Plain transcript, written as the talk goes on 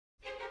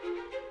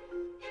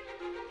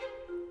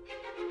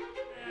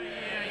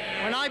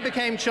When I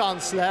became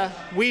Chancellor,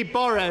 we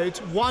borrowed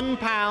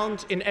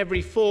 £1 in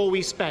every 4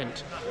 we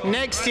spent.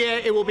 Next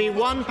year, it will be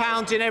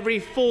 £1 in every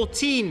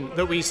 14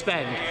 that we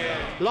spend.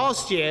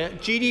 Last year,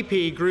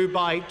 GDP grew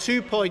by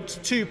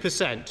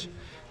 2.2%.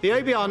 The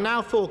OBR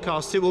now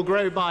forecasts it will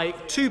grow by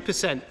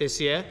 2% this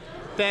year,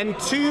 then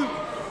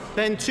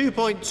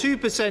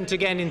 2.2%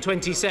 again in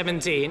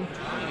 2017,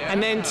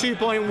 and then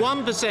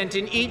 2.1%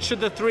 in each of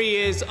the 3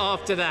 years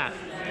after that.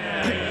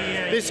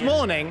 This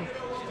morning,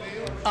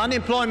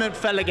 unemployment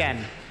fell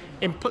again.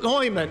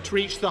 Employment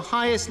reached the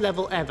highest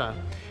level ever.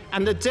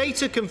 And the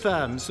data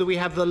confirms that we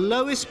have the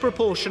lowest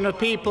proportion of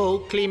people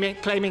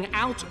claiming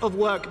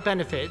out-of-work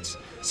benefits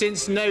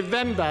since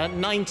November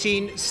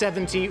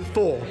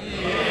 1974.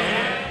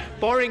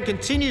 Borrowing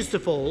continues to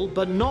fall,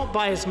 but not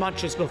by as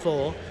much as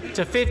before,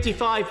 to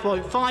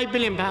 £55.5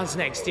 billion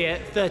next year,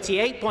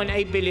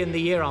 £38.8 billion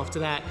the year after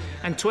that,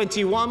 and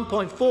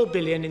 £21.4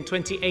 billion in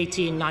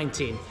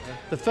 2018-19.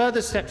 The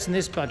further steps in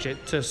this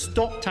budget to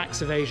stop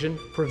tax evasion,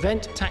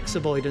 prevent tax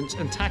avoidance,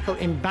 and tackle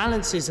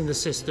imbalances in the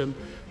system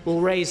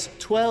will raise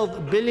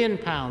 £12 billion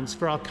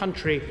for our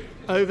country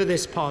over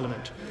this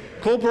Parliament.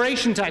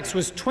 Corporation tax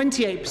was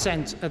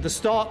 28% at the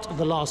start of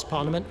the last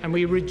Parliament, and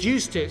we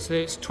reduced it so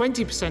that it's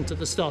 20% at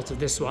the start of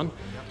this one.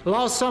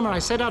 Last summer, I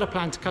set out a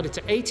plan to cut it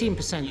to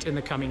 18% in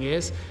the coming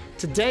years.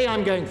 Today,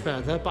 I'm going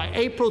further. By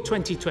April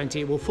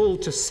 2020, it will fall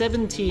to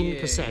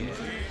 17%.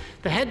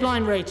 The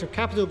headline rate of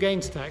capital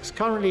gains tax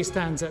currently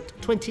stands at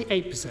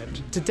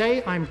 28%.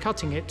 Today, I'm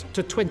cutting it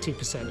to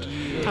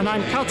 20%. And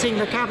I'm cutting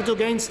the capital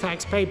gains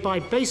tax paid by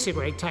basic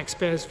rate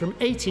taxpayers from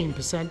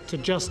 18% to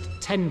just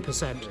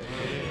 10%.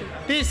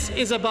 This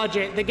is a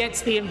budget that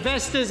gets the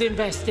investors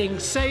investing,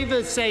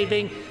 savers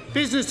saving,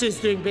 businesses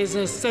doing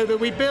business, so that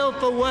we build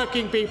for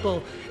working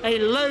people a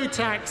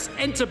low-tax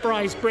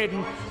enterprise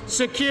Britain,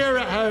 secure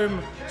at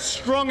home,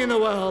 strong in the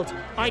world.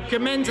 I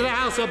commend to the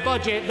House a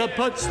budget that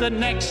puts the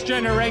next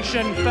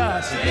generation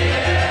first.